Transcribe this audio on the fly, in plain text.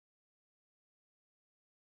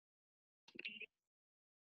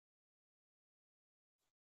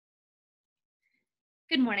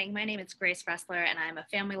Good morning. My name is Grace Roessler, and I'm a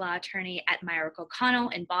family law attorney at Mirick O'Connell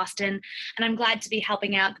in Boston. And I'm glad to be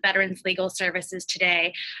helping out the Veterans Legal Services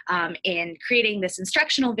today in creating this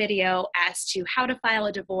instructional video as to how to file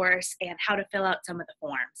a divorce and how to fill out some of the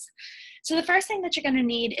forms. So the first thing that you're going to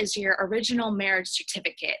need is your original marriage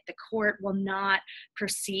certificate. The court will not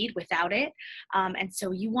proceed without it. And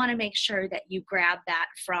so you want to make sure that you grab that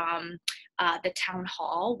from the town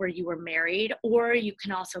hall where you were married, or you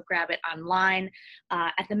can also grab it online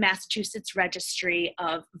at the Massachusetts Registry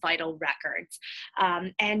of Vital Records.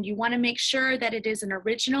 And you want to make sure that it is an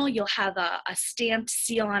original. You'll have a stamped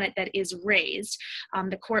seal on it that is raised.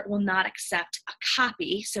 The court will not accept a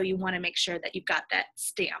copy, so you want to make sure that you've got that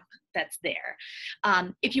stamp that's there.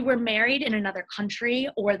 If you were married in another country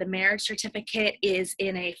or the marriage certificate is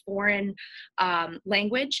in a foreign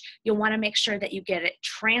language, you'll want to make sure that you get it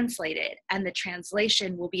translated, and the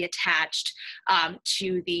translation will be attached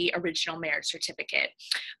to the original marriage certificate.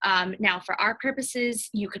 Now, for our purposes,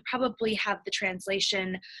 you could probably have the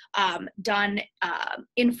translation done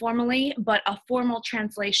informally, but a formal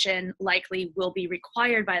translation likely will be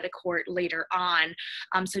required by the court later on.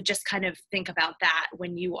 So just kind of think about that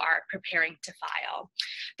when you are preparing to file.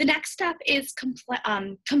 The next step is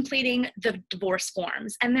completing the divorce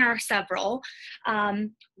forms, and there are several.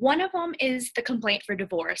 One of them is the complaint for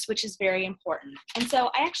divorce, which is very important. And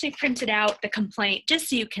so I actually printed out the complaint just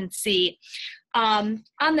so you can see. On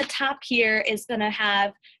the top here is going to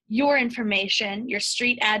have your information, your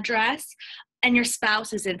street address, and your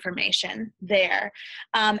spouse's information there.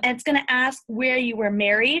 And it's going to ask where you were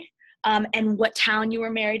married, and what town you were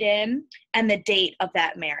married in, and the date of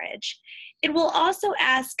that marriage. It will also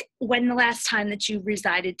ask when the last time that you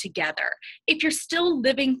resided together. If you're still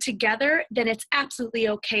living together, then it's absolutely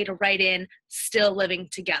okay to write in still living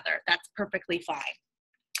together. That's perfectly fine.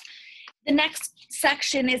 The next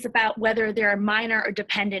section is about whether there are minor or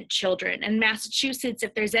dependent children. In Massachusetts,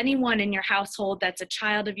 if there's anyone in your household that's a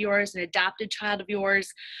child of yours, an adopted child of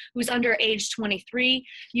yours, who's under age 23,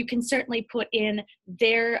 you can certainly put in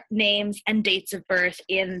their names and dates of birth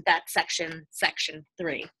in that section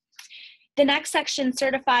 3. The next section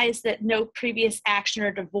certifies that no previous action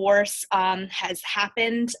or divorce has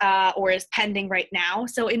happened or is pending right now.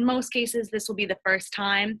 So in most cases, this will be the first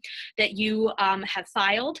time that you have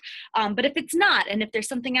filed. But if it's not, and if there's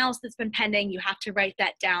something else that's been pending, you have to write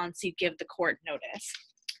that down so you give the court notice.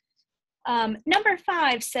 Number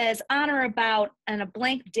 5 says on or about on a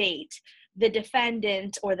blank date, the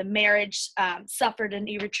defendant or the marriage suffered an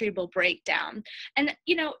irretrievable breakdown. And,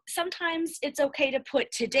 you know, sometimes it's okay to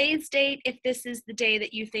put today's date if this is the day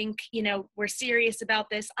that you think, you know, we're serious about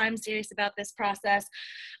this, I'm serious about this process.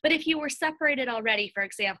 But if you were separated already, for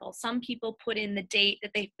example, some people put in the date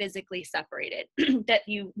that they physically separated, that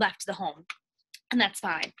you left the home. And that's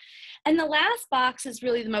fine. And the last box is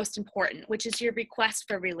really the most important, which is your request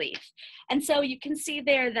for relief. And so you can see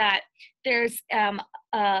there that there's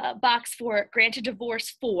a box for granted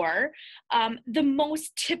divorce for. The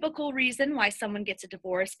most typical reason why someone gets a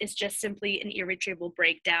divorce is just simply an irretrievable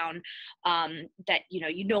breakdown, that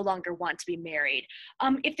you no longer want to be married.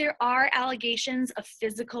 If there are allegations of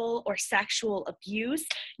physical or sexual abuse,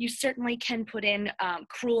 you certainly can put in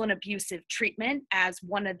cruel and abusive treatment as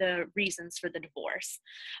one of the reasons for the divorce.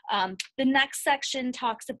 The next section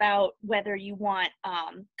talks about whether you want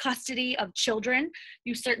custody of children.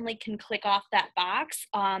 You certainly can click off that box,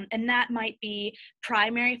 and that might be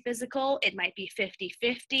primary physical, it might be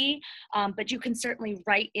 50-50, but you can certainly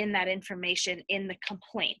write in that information in the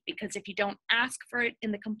complaint, because if you don't ask for it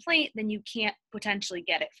in the complaint, then you can't potentially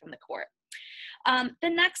get it from the court. The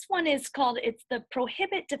next one is called, it's the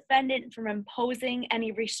prohibit defendant from imposing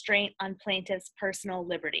any restraint on plaintiff's personal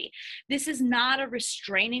liberty. This is not a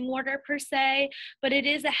restraining order per se, but it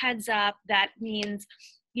is a heads up that means,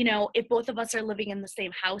 you know, if both of us are living in the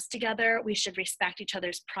same house together, we should respect each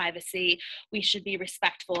other's privacy. We should be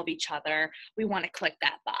respectful of each other. We want to click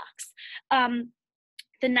that box.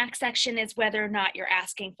 The next section is whether or not you're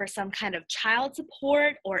asking for some kind of child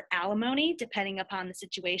support or alimony, depending upon the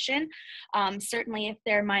situation. Certainly, if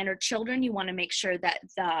they're minor children, you want to make sure that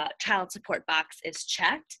the child support box is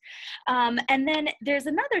checked. And then there's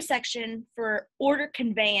another section for order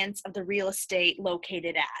conveyance of the real estate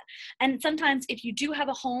located at. And sometimes if you do have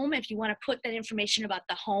a home, if you want to put that information about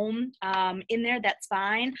the home in there, that's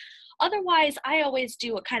fine. Otherwise, I always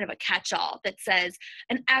do a kind of a catch-all that says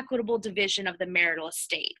an equitable division of the marital estate.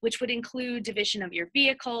 estate, which would include division of your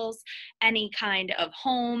vehicles, any kind of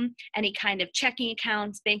home, any kind of checking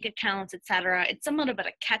accounts, bank accounts, etc. It's somewhat of a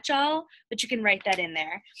catch-all, but you can write that in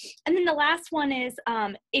there. And then the last one is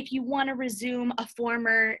if you want to resume a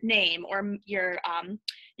former name or your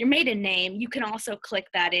maiden name, you can also click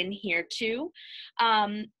that in here too.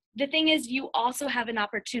 The thing is, you also have an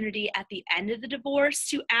opportunity at the end of the divorce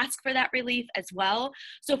to ask for that relief as well.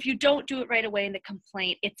 So if you don't do it right away in the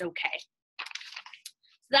complaint, it's okay.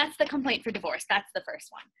 So that's the complaint for divorce. That's the first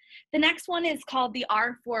one. The next one is called the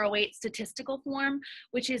R408 statistical form,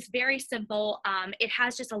 which is very simple. It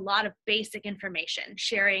has just a lot of basic information,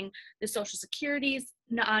 sharing the social securities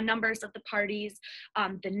numbers of the parties,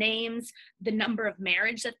 the names, the number of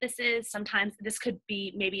marriage that this is. Sometimes this could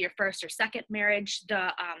be maybe your first or second marriage.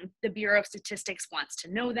 The Bureau of Statistics wants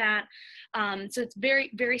to know that. So it's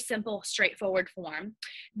very, very simple, straightforward form.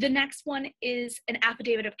 The next one is an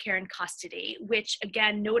affidavit of care and custody, which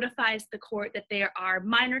again notifies the court that there are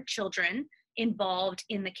minor children involved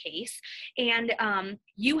in the case, and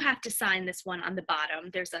you have to sign this one on the bottom.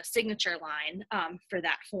 There's a signature line for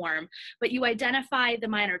that form, but you identify the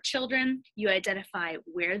minor children, you identify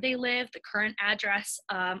where they live, the current address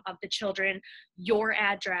of the children, your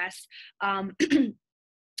address, and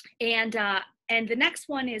the next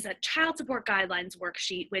one is a child support guidelines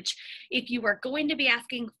worksheet, which if you are going to be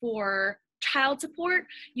asking for child support,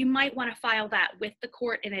 you might want to file that with the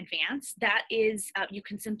court in advance. That is, you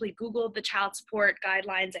can simply Google the child support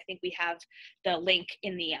guidelines. I think we have the link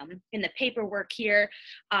in the paperwork here,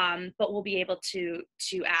 but we'll be able to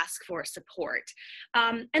ask for support.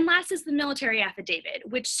 And last is the military affidavit,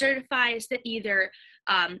 which certifies that either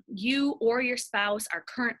you or your spouse are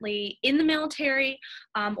currently in the military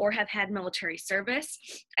or have had military service,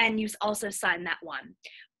 and you also sign that one.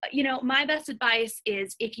 You know, my best advice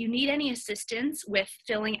is if you need any assistance with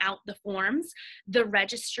filling out the forms, the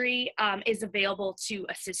registry is available to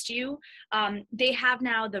assist you. They have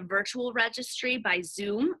now the virtual registry by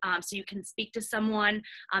Zoom, so you can speak to someone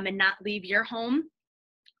and not leave your home.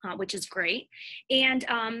 Which is great. And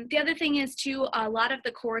the other thing is too, a lot of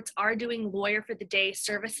the courts are doing lawyer for the day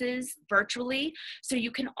services virtually. So you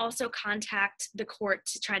can also contact the court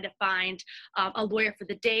to try to find a lawyer for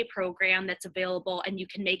the day program that's available, and you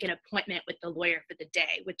can make an appointment with the lawyer for the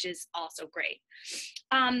day, which is also great.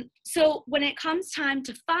 So when it comes time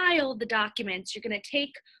to file the documents, you're going to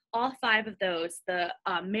take all 5 of those, the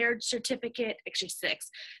marriage certificate, actually 6,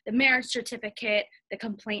 the marriage certificate, the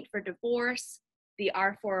complaint for divorce, the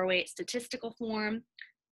R408 statistical form,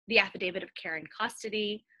 the affidavit of care and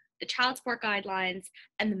custody, the child support guidelines,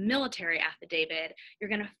 and the military affidavit. You're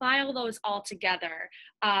going to file those all together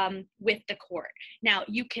with the court. Now,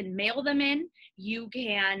 you can mail them in, you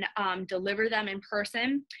can deliver them in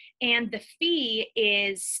person, and the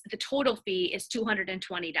total fee is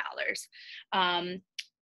 $220.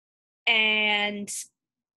 And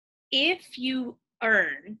if you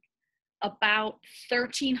earn about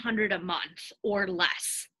 $1,300 a month or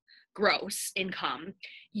less gross income,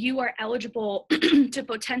 you are eligible to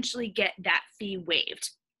potentially get that fee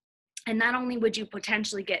waived. And not only would you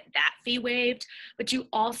potentially get that fee waived, but you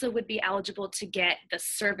also would be eligible to get the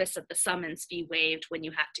service of the summons fee waived when you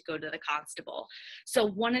have to go to the constable. So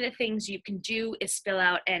one of the things you can do is fill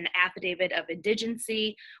out an affidavit of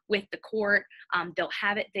indigency with the court. They'll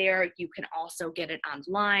have it there. You can also get it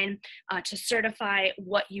online to certify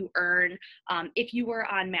what you earn. If you were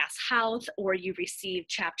on Mass Health or you received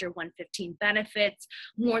Chapter 115 benefits,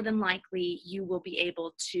 more than likely you will be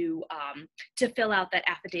able to fill out that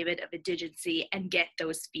affidavit of indigency and get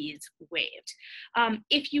those fees waived.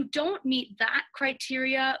 If you don't meet that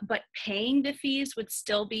criteria, but paying the fees would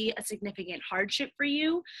still be a significant hardship for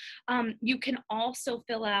you, you can also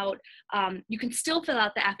fill out, still fill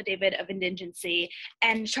out the affidavit of indigency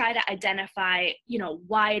and try to identify,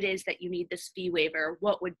 why it is that you need this fee waiver,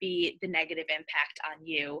 what would be the negative impact on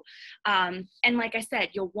you. And like I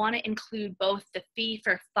said, you'll want to include both the fee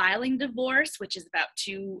for filing divorce, which is about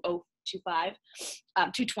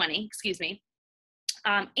 $220, excuse me,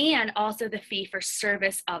 and also the fee for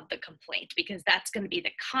service of the complaint, because that's going to be the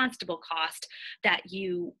constable cost that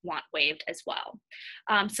you want waived as well.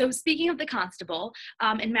 So speaking of the constable,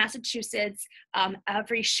 in Massachusetts,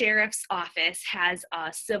 every sheriff's office has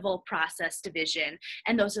a civil process division,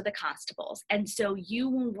 and those are the constables. And so you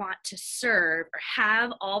will want to serve or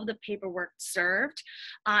have all the paperwork served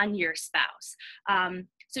on your spouse.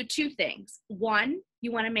 So 2 things. 1,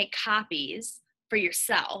 you want to make copies for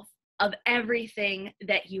yourself of everything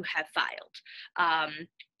that you have filed.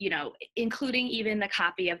 including even the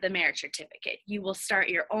copy of the marriage certificate. You will start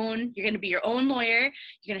your own, you're going to be your own lawyer,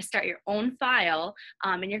 you're going to start your own file,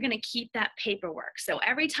 and you're going to keep that paperwork. So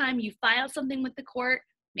every time you file something with the court,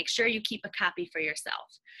 make sure you keep a copy for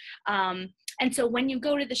yourself. And so when you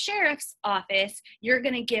go to the sheriff's office, you're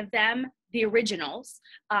going to give them the originals,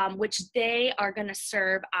 which they are going to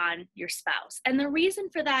serve on your spouse. And the reason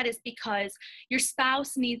for that is because your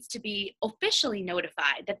spouse needs to be officially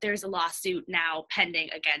notified that there's a lawsuit now pending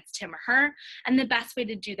against him or her. And the best way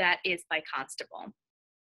to do that is by constable.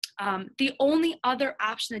 The only other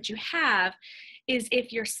option that you have is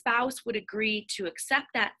if your spouse would agree to accept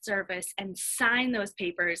that service and sign those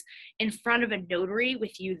papers in front of a notary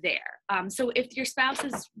with you there. So if your spouse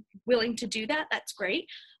is willing to do that, that's great.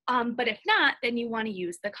 But if not, then you want to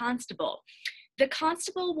use the constable. The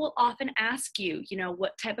constable will often ask you,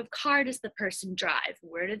 what type of car does the person drive?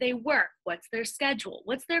 Where do they work? What's their schedule?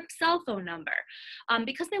 What's their cell phone number?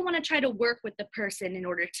 Because they want to try to work with the person in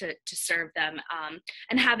order to serve them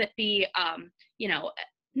and have it be,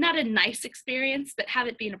 not a nice experience, but have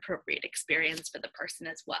it be an appropriate experience for the person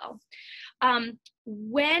as well.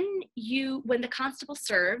 When the constable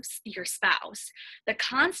serves your spouse, the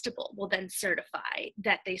constable will then certify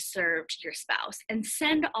that they served your spouse and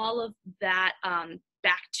send all of that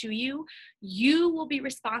back to you. You will be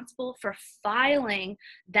responsible for filing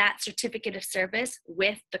that certificate of service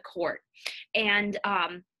with the court. And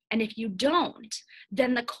if you don't,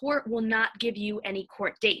 then the court will not give you any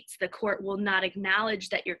court dates. The court will not acknowledge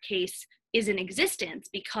that your case is in existence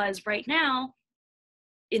because right now,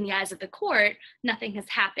 in the eyes of the court, nothing has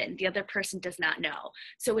happened. The other person does not know.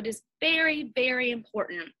 So it is very, very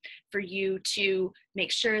important for you to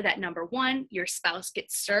make sure that, number one, your spouse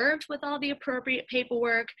gets served with all the appropriate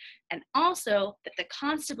paperwork, and also that the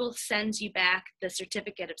constable sends you back the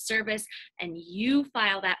certificate of service and you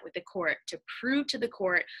file that with the court to prove to the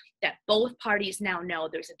court that both parties now know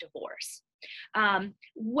there's a divorce.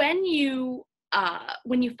 When you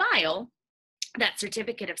file that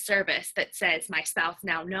certificate of service that says my spouse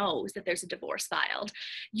now knows that there's a divorce filed,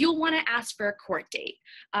 you'll want to ask for a court date.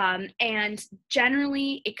 And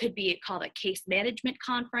generally it could be called a case management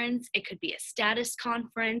conference. It could be a status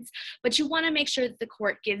conference, but you want to make sure that the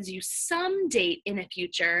court gives you some date in the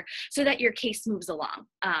future so that your case moves along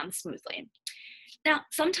smoothly. Now,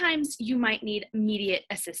 sometimes you might need immediate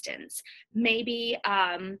assistance. Maybe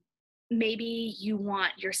you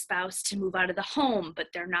want your spouse to move out of the home, but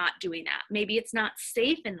they're not doing that. Maybe it's not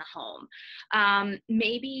safe in the home.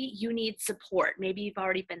 Maybe you need support. Maybe you've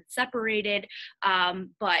already been separated,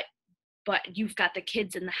 but you've got the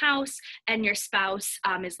kids in the house and your spouse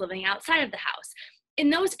is living outside of the house. In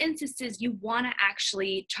those instances, you want to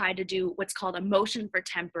actually try to do what's called a motion for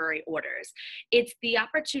temporary orders. It's the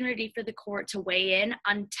opportunity for the court to weigh in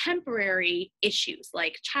on temporary issues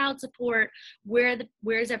like child support,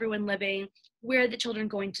 where's everyone living, where are the children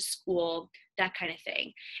going to school, that kind of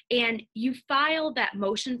thing. And you file that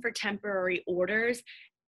motion for temporary orders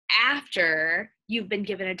after you've been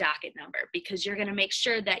given a docket number, because you're going to make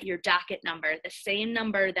sure that your docket number, the same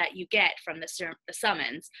number that you get from the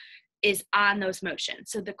summons, is on those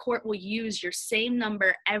motions. So the court will use your same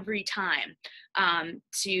number every time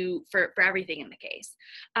for everything in the case.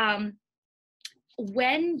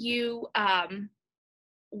 When you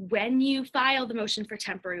file the motion for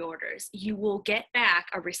temporary orders, you will get back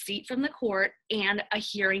a receipt from the court and a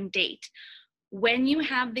hearing date. When you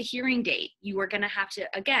have the hearing date, you are going to have to,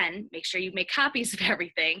 again, make sure you make copies of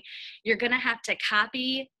everything. You're going to have to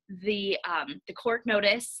copy the court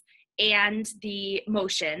notice and the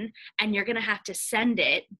motion, and you're going to have to send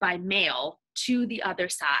it by mail to the other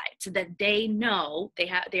side so that they know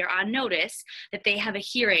they're on notice that they have a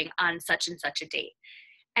hearing on such and such a date.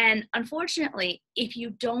 And unfortunately, if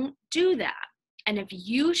you don't do that, and if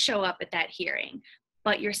you show up at that hearing,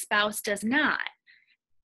 but your spouse does not,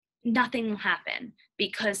 nothing will happen,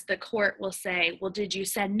 because the court will say, well, did you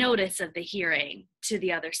send notice of the hearing to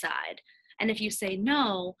the other side? And if you say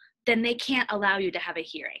no, then they can't allow you to have a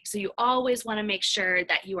hearing. So you always want to make sure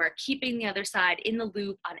that you are keeping the other side in the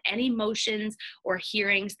loop on any motions or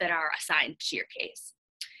hearings that are assigned to your case.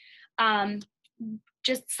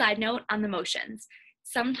 Just side note on the motions.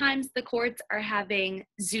 Sometimes the courts are having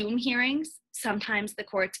Zoom hearings. Sometimes the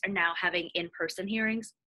courts are now having in-person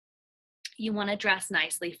hearings. You want to dress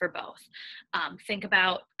nicely for both. Think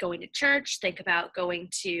about going to church, think about going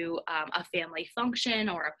to a family function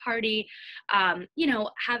or a party,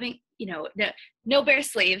 no bare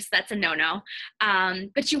sleeves, that's a no-no.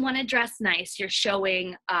 But you want to dress nice. You're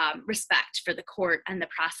showing respect for the court and the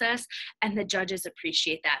process, and the judges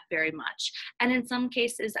appreciate that very much. And in some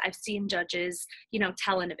cases, I've seen judges,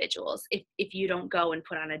 tell individuals, if you don't go and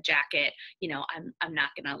put on a jacket, I'm not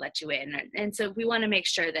going to let you in. And so we want to make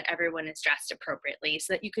sure that everyone is dressed appropriately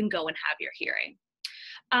so that you can go and have your hearing.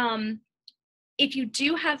 If you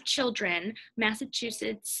do have children,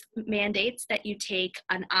 Massachusetts mandates that you take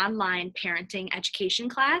an online parenting education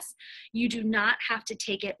class. You do not have to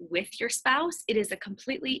take it with your spouse. It is a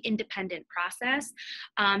completely independent process.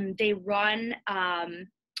 They run,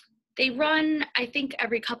 I think,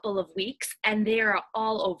 every couple of weeks, and they are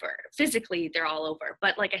all over. Physically, they're all over.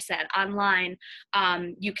 But like I said, online,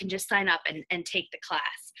 you can just sign up and take the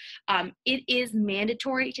class. It is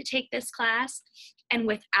mandatory to take this class. And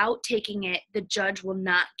without taking it, the judge will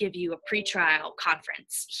not give you a pretrial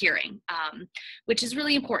conference hearing, which is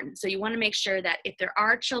really important. So you want to make sure that if there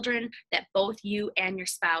are children, that both you and your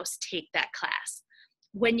spouse take that class.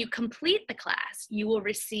 When you complete the class, you will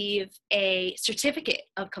receive a certificate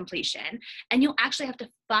of completion, and you'll actually have to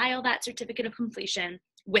file that certificate of completion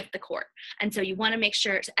with the court. And so you want to make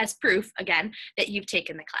sure, as proof, again, that you've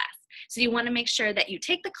taken the class. So you want to make sure that you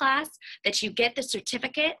take the class, that you get the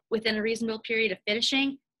certificate within a reasonable period of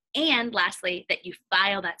finishing, and lastly, that you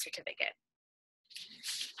file that certificate.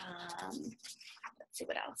 Let's see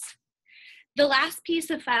what else. The last piece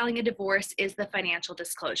of filing a divorce is the financial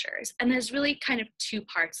disclosures, and there's really kind of two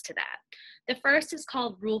parts to that. The first is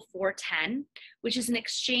called Rule 410, which is an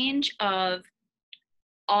exchange of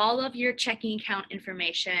all of your checking account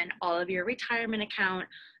information, all of your retirement account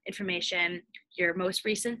information, your most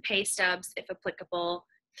recent pay stubs, if applicable,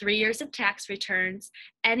 3 years of tax returns,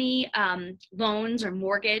 any loans or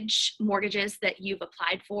mortgages that you've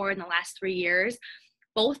applied for in the last 3 years.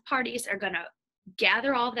 Both parties are going to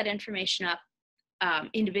gather all of that information up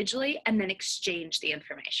individually and then exchange the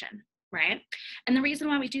information, right? And the reason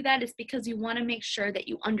why we do that is because you want to make sure that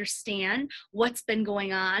you understand what's been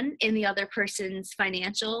going on in the other person's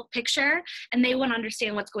financial picture, and they want to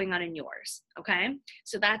understand what's going on in yours, okay?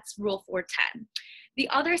 So that's Rule 410. The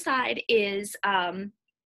other side is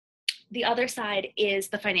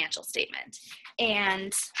the financial statement.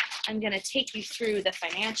 And I'm going to take you through the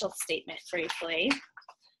financial statement briefly.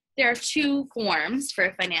 There are two forms for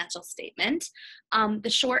a financial statement. The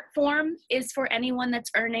short form is for anyone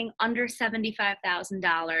that's earning under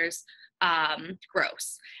 $75,000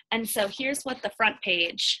 gross. And so here's what the front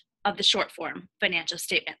page of the short form financial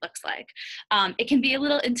statement looks like. It can be a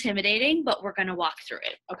little intimidating, but we're going to walk through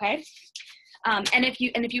it, okay? And if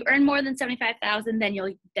you earn more than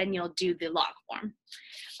 $75,000, then you'll do the long form.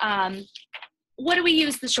 What do we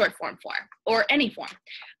use the short form for, or any form?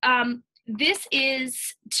 This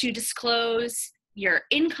is to disclose your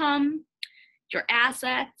income, your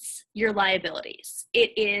assets, your liabilities.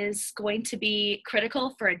 It is going to be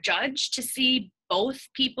critical for a judge to see both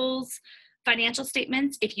people's financial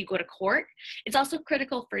statements if you go to court. It's also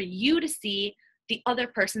critical for you to see the other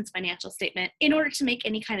person's financial statement in order to make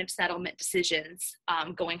any kind of settlement decisions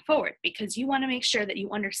going forward, because you want to make sure that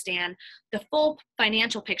you understand the full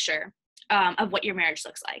financial picture of what your marriage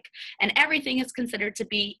looks like. And everything is considered to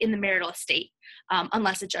be in the marital estate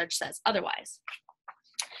unless a judge says otherwise.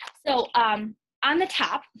 So on the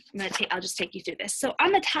top, I'll just take you through this. So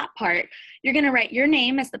on the top part, you're going to write your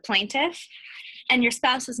name as the plaintiff and your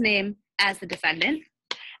spouse's name as the defendant.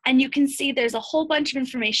 And you can see there's a whole bunch of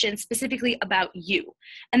information specifically about you.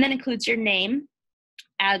 And that includes your name,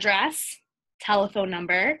 address, telephone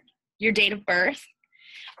number, your date of birth.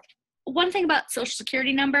 One thing about Social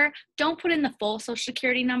Security number, don't put in the full Social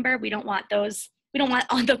Security number. We don't want those. We don't want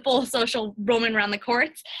all the full social roaming around the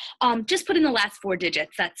courts. Just put in the last 4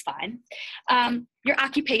 digits. That's fine. Your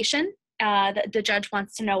occupation, the judge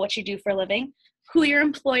wants to know what you do for a living, who your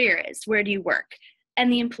employer is, where do you work,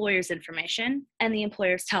 and the employer's information and the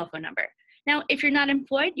employer's telephone number. Now, if you're not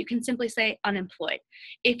employed, you can simply say unemployed.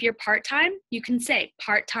 If you're part-time, you can say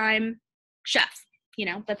part-time chef.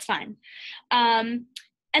 That's fine.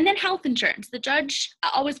 And then health insurance. The judge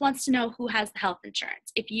always wants to know who has the health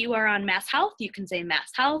insurance. If you are on Mass Health, you can say Mass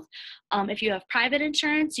Health. If you have private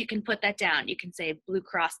insurance, you can put that down. You can say Blue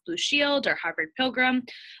Cross Blue Shield or Harvard Pilgrim.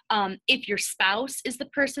 If your spouse is the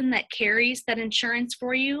person that carries that insurance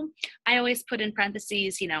for you, I always put in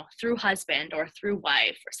parentheses, through husband or through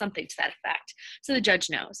wife or something to that effect, so the judge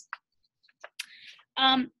knows.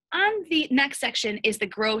 On the next section is the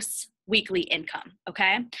gross weekly income,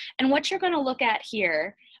 okay? And what you're going to look at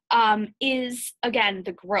here is, again,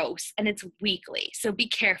 the gross, and it's weekly, so be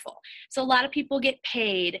careful. So a lot of people get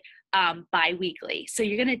paid bi-weekly. So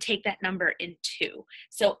you're going to take that number in two.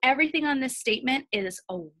 So everything on this statement is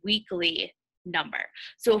a weekly number.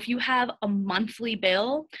 So if you have a monthly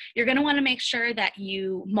bill, you're going to want to make sure that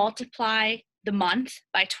you multiply the month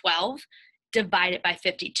by 12, divide it by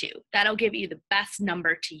 52. That'll give you the best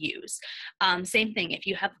number to use. Same thing, if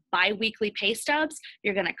you have bi-weekly pay stubs,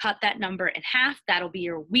 you're going to cut that number in half. That'll be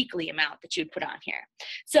your weekly amount that you'd put on here.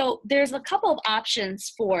 So there's a couple of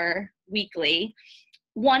options for weekly.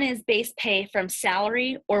 One is base pay from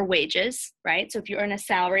salary or wages, right? So if you earn a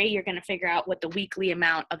salary, you're going to figure out what the weekly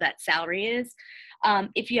amount of that salary is.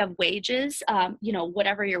 If you have wages,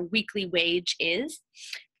 whatever your weekly wage is.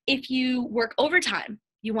 If you work overtime,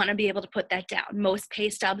 you want to be able to put that down. Most pay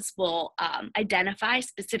stubs will identify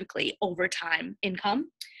specifically overtime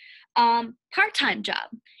income. Part-time job.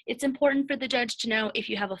 It's important for the judge to know if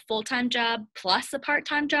you have a full-time job plus a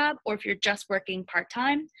part-time job, or if you're just working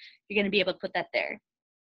part-time, you're going to be able to put that there.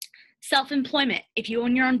 Self-employment. If you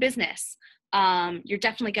own your own business, you're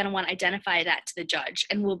definitely going to want to identify that to the judge,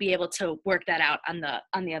 and we'll be able to work that out on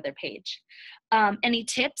the other page. Any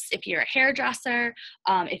tips, if you're a hairdresser,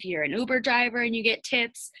 if you're an Uber driver and you get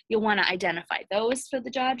tips, you'll want to identify those for the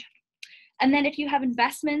judge. And then if you have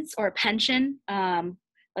investments or a pension,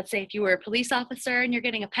 let's say if you were a police officer and you're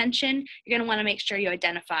getting a pension, you're going to want to make sure you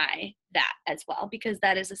identify that as well, because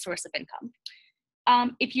that is a source of income.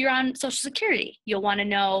 If you're on Social Security, you'll want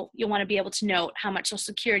to be able to note how much Social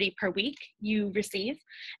Security per week you receive.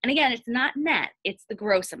 And again, it's not net, it's the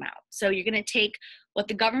gross amount. So you're going to take what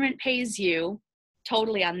the government pays you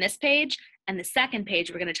totally on this page, and the second page,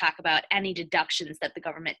 we're going to talk about any deductions that the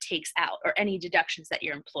government takes out, or any deductions that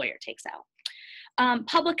your employer takes out.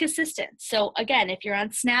 Public assistance. So again, if you're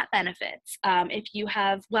on SNAP benefits, if you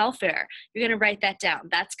have welfare, you're going to write that down.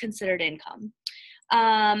 That's considered income.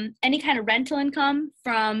 Any kind of rental income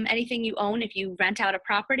from anything you own. If you rent out a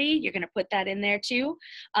property, you're going to put that in there too.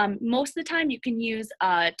 Most of the time you can use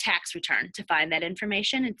a tax return to find that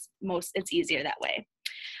information. It's easier that way.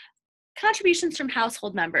 Contributions from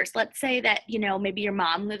household members. Let's say that, maybe your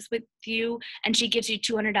mom lives with you and she gives you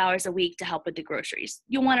 $200 a week to help with the groceries.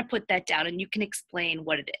 You'll want to put that down, and you can explain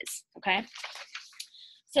what it is. Okay.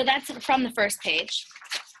 So that's from the first page.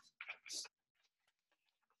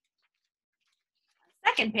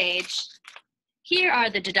 Second page, here are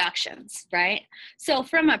the deductions, right? So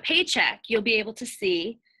from a paycheck, you'll be able to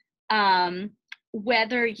see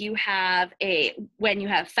whether you have when you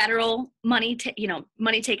have federal money,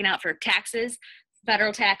 money taken out for taxes,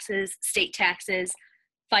 federal taxes, state taxes,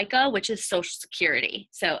 FICA, which is Social Security.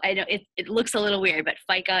 So I know it looks a little weird, but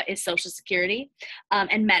FICA is Social Security,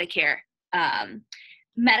 and Medicare.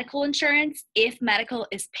 Medical insurance, if medical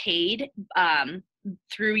is paid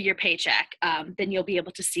through your paycheck, then you'll be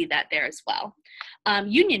able to see that there as well.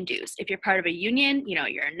 Union dues, if you're part of a union,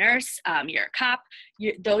 you're a nurse, you're a cop,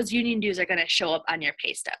 those union dues are going to show up on your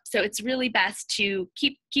pay stub. So it's really best to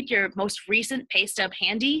keep your most recent pay stub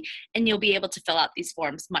handy, and you'll be able to fill out these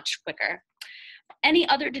forms much quicker. Any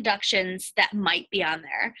other deductions that might be on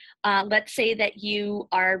there, let's say that you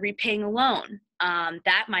are repaying a loan,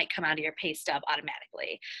 that might come out of your pay stub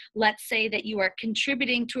automatically. Let's say that you are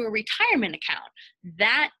contributing to a retirement account,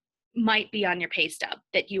 that might be on your pay stub,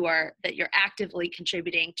 that you're actively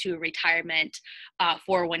contributing to a retirement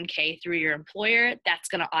 401k through your employer. That's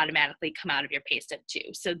going to automatically come out of your pay stub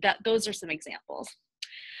too. So those are some examples.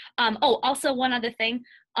 Also one other thing,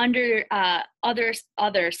 under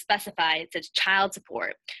other specified, it says child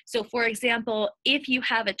support. So for example, if you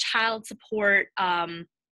have a child support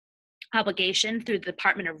obligation through the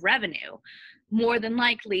Department of Revenue, more than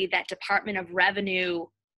likely that Department of Revenue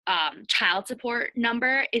child support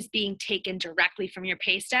number is being taken directly from your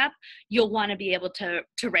pay stub. You'll want to be able to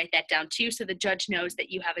write that down too, so the judge knows that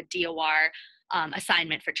you have a DOR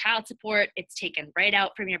assignment for child support. It's taken right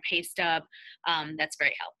out from your pay stub. That's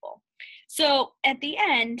very helpful. So at the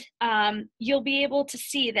end, you'll be able to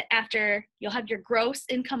see that after you'll have your gross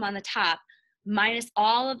income on the top, minus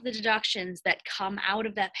all of the deductions that come out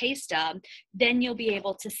of that pay stub, then you'll be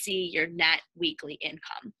able to see your net weekly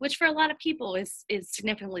income, which for a lot of people is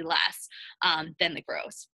significantly less than the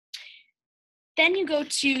gross. Then you go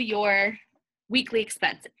to your weekly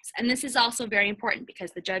expenses. And this is also very important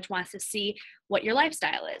because the judge wants to see what your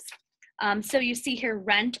lifestyle is. So you see here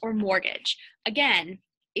rent or mortgage. Again,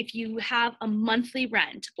 if you have a monthly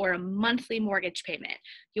rent or a monthly mortgage payment,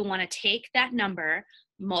 you'll want to take that number,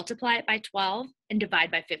 multiply it by 12, and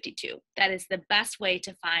divide by 52. That is the best way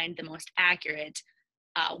to find the most accurate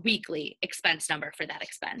weekly expense number for that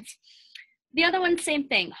expense. The other one, same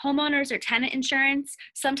thing, homeowners or tenant insurance.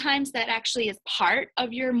 Sometimes that actually is part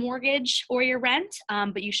of your mortgage or your rent,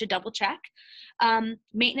 but you should double check.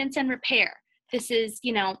 Maintenance and repair. This is,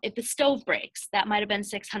 you know, if the stove breaks, that might have been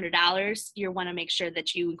 $600. You want to make sure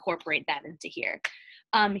that you incorporate that into here.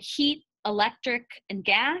 Heat, electric, and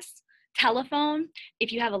gas. Telephone,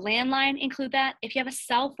 if you have a landline, include that. If you have a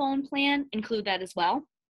cell phone plan, include that as well.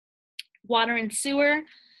 Water and sewer.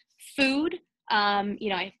 Food, you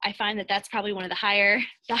know, I find that that's probably one of the higher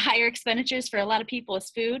expenditures for a lot of people is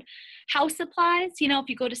food. House supplies, you know, if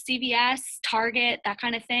you go to CVS, Target, that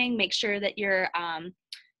kind of thing, make sure that you're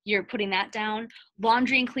putting that down.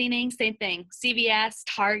 Laundry and cleaning, same thing. CVS,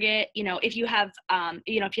 Target, you know, if you have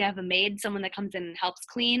a maid, someone that comes in and helps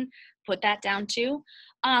clean, put that down too.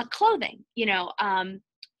 Clothing, you know,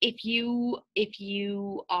 if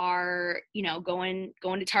you are, you know, going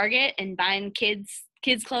to Target and buying kids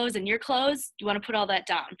clothes and your clothes, you want to put all that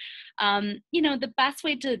down. You know, the best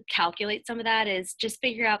way to calculate some of that is just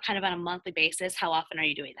figure out kind of on a monthly basis, how often are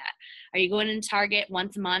you doing that? Are you going into Target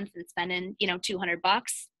once a month and spending, you know, $200?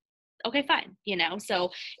 Okay, fine. You know, so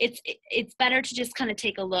it's better to just kind of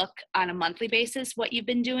take a look on a monthly basis what you've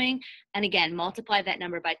been doing. And again, multiply that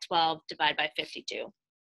number by 12, divide by 52.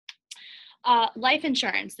 Life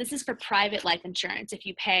insurance. This is for private life insurance. If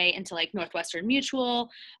you pay into like Northwestern Mutual,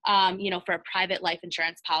 you know, for a private life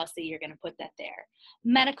insurance policy, you're going to put that there.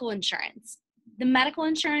 Medical insurance. The medical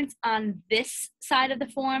insurance on this side of the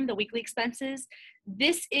form, the weekly expenses,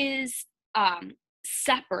 this is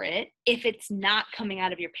separate if it's not coming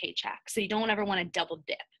out of your paycheck. So you don't ever want to double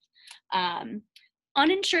dip.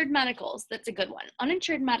 Uninsured medicals, that's a good one.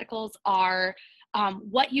 Uninsured medicals are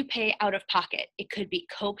what you pay out of pocket. It could be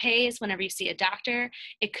co-pays whenever you see a doctor.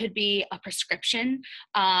 It could be a prescription.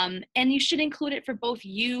 And you should include it for both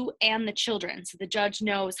you and the children so the judge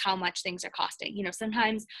knows how much things are costing. You know,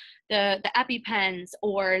 sometimes the EpiPens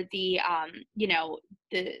or the, you know,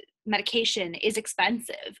 the medication is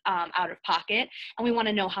expensive out of pocket, and we want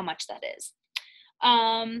to know how much that is.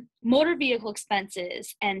 Motor vehicle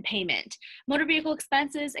expenses and payment. Motor vehicle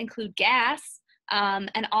expenses include gas,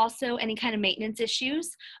 and also any kind of maintenance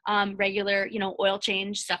issues, regular, you know, oil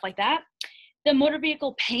change, stuff like that. The motor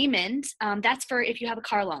vehicle payment, that's for if you have a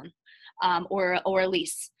car loan or a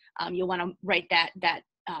lease. You'll want to write that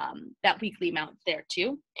weekly amount there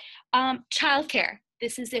too. Childcare.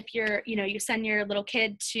 This is if you're, you know, you send your little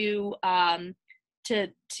kid to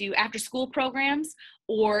after school programs,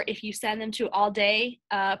 or if you send them to all day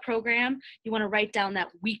program, you want to write down that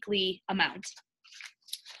weekly amount.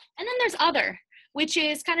 And then there's other, which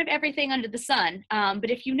is kind of everything under the sun. But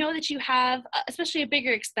if you know that you have, especially a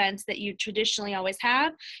bigger expense that you traditionally always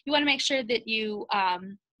have, you want to make sure that you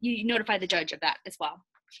notify the judge of that as well.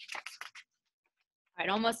 All right,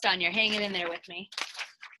 almost done. You're hanging in there with me.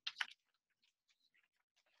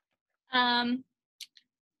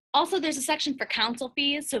 Also, there's a section for counsel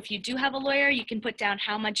fees. So if you do have a lawyer, you can put down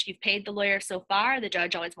how much you've paid the lawyer so far. The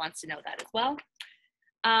judge always wants to know that as well.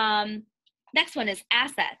 Next one is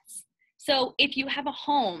assets. So if you have a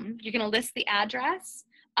home, you're going to list the address,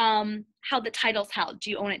 how the title's held.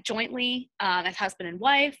 Do you own it jointly as husband and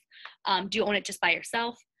wife? Do you own it just by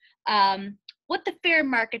yourself? What the fair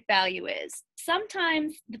market value is.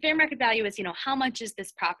 Sometimes the fair market value is, you know, how much is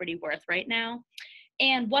this property worth right now?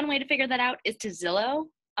 And one way to figure that out is to Zillow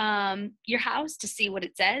your house to see what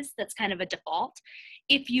it says. That's kind of a default.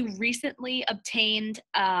 If you recently obtained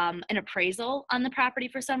an appraisal on the property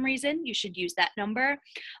for some reason, you should use that number.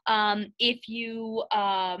 If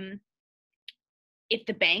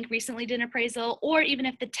the bank recently did an appraisal, or even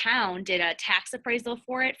if the town did a tax appraisal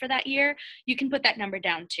for it for that year, you can put that number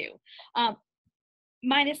down too.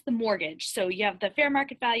 Minus the mortgage. So you have the fair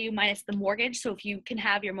market value minus the mortgage. So if you can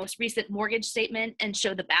have your most recent mortgage statement and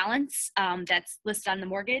show the balance that's listed on the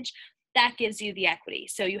mortgage, that gives you the equity.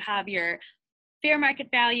 So you have your fair market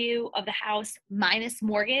value of the house minus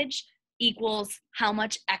mortgage equals how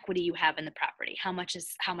much equity you have in the property. How much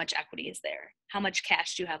equity is there? How much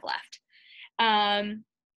cash do you have left?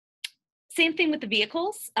 Same thing with the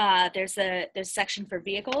vehicles. There's a section for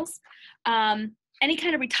vehicles. Any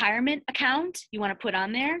kind of retirement account you want to put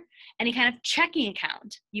on there. Any kind of checking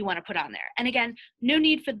account you want to put on there. And again, no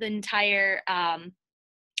need for the entire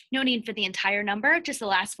number, just the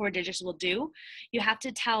last 4 digits will do. You have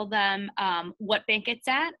to tell them what bank it's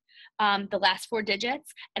at, the last 4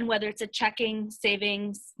 digits, and whether it's a checking,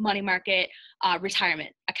 savings, money market,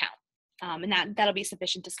 retirement account. And that'll be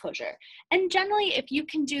sufficient disclosure. And generally, if you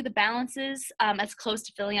can do the balances as close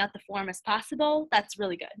to filling out the form as possible, that's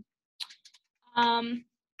really good.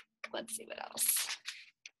 Let's see what else.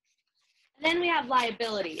 And then we have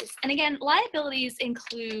liabilities. And again, liabilities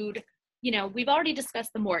include, you know, we've already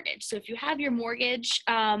discussed the mortgage. So if you have your mortgage,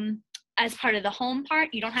 as part of the home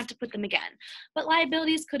part, you don't have to put them again. But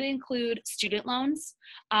liabilities could include student loans,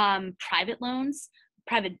 private loans,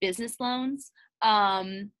 private business loans,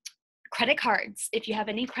 credit cards. If you have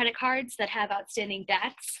any credit cards that have outstanding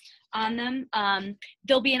debts on them,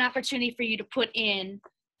 there'll be an opportunity for you to put in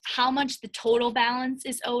how much the total balance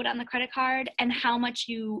is owed on the credit card and how much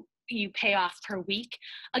you pay off per week.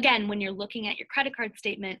 Again, when you're looking at your credit card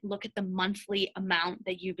statement, look at the monthly amount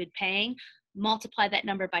that you've been paying, multiply that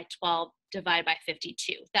number by 12, divide by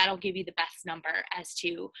 52. That'll give you the best number as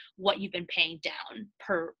to what you've been paying down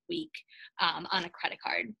per week on a credit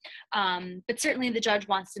card. But certainly the judge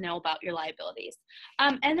wants to know about your liabilities.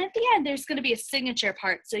 And at the end, there's going to be a signature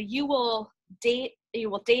part. So you will date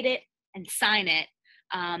it and sign it.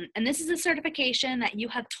 And this is a certification that you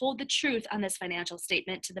have told the truth on this financial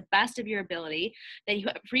statement to the best of your ability, that you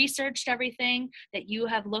have researched everything, that you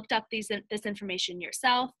have looked up this information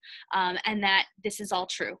yourself, and that this is all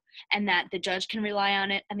true, and that the judge can rely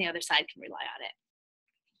on it and the other side can rely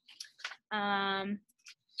on it.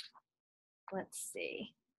 Let's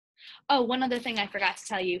see. Oh, one other thing I forgot to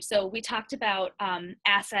tell you. So we talked about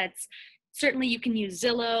assets. Certainly you can use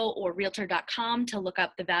Zillow or Realtor.com to look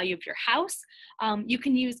up the value of your house. You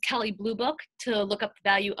can use Kelley Blue Book to look up the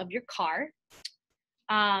value of your car.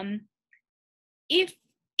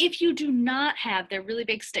 If you do not have, they're really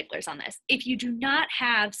big sticklers on this, if you do not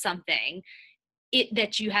have something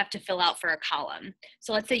that you have to fill out for a column,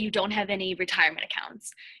 so let's say you don't have any retirement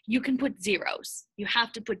accounts, you can put zeros. You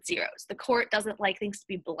have to put zeros. The court doesn't like things to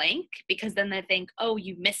be blank because then they think, oh,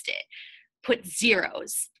 you missed it. Put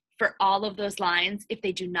zeros for all of those lines if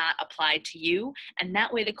they do not apply to you. And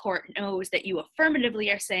that way the court knows that you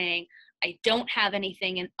affirmatively are saying, I don't have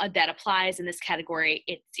anything that applies in this category,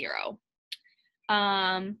 it's zero.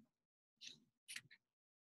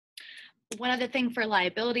 One other thing for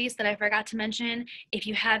liabilities that I forgot to mention, if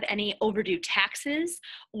you have any overdue taxes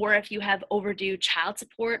or if you have overdue child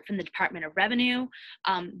support from the Department of Revenue,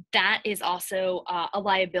 that is also a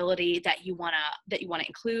liability that you wanna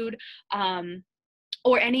include.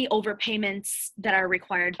 Or any overpayments that are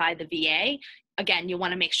required by the VA. Again, you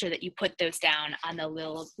want to make sure that you put those down on the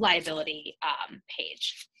little liability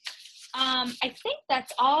page. I think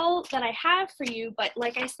that's all that I have for you, but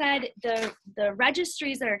like I said, the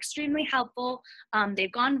registries are extremely helpful.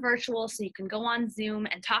 They've gone virtual, so you can go on Zoom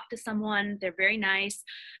and talk to someone. They're very nice.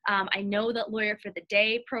 I know that Lawyer for the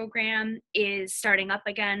Day program is starting up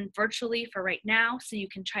again virtually for right now, so you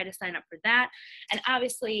can try to sign up for that. And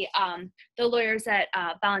obviously, the lawyers at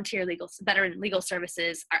Veteran Legal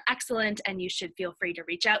Services are excellent, and you should feel free to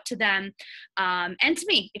reach out to them and to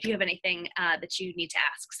me if you have anything that you need to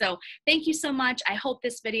ask. So thank you so much. I hope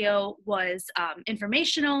this video was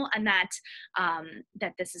informational and that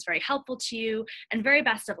this is very helpful to you, and very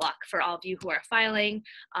best of luck for all of you who are filing.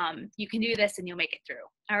 You can do this and you'll make it through.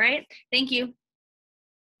 All right. Thank you.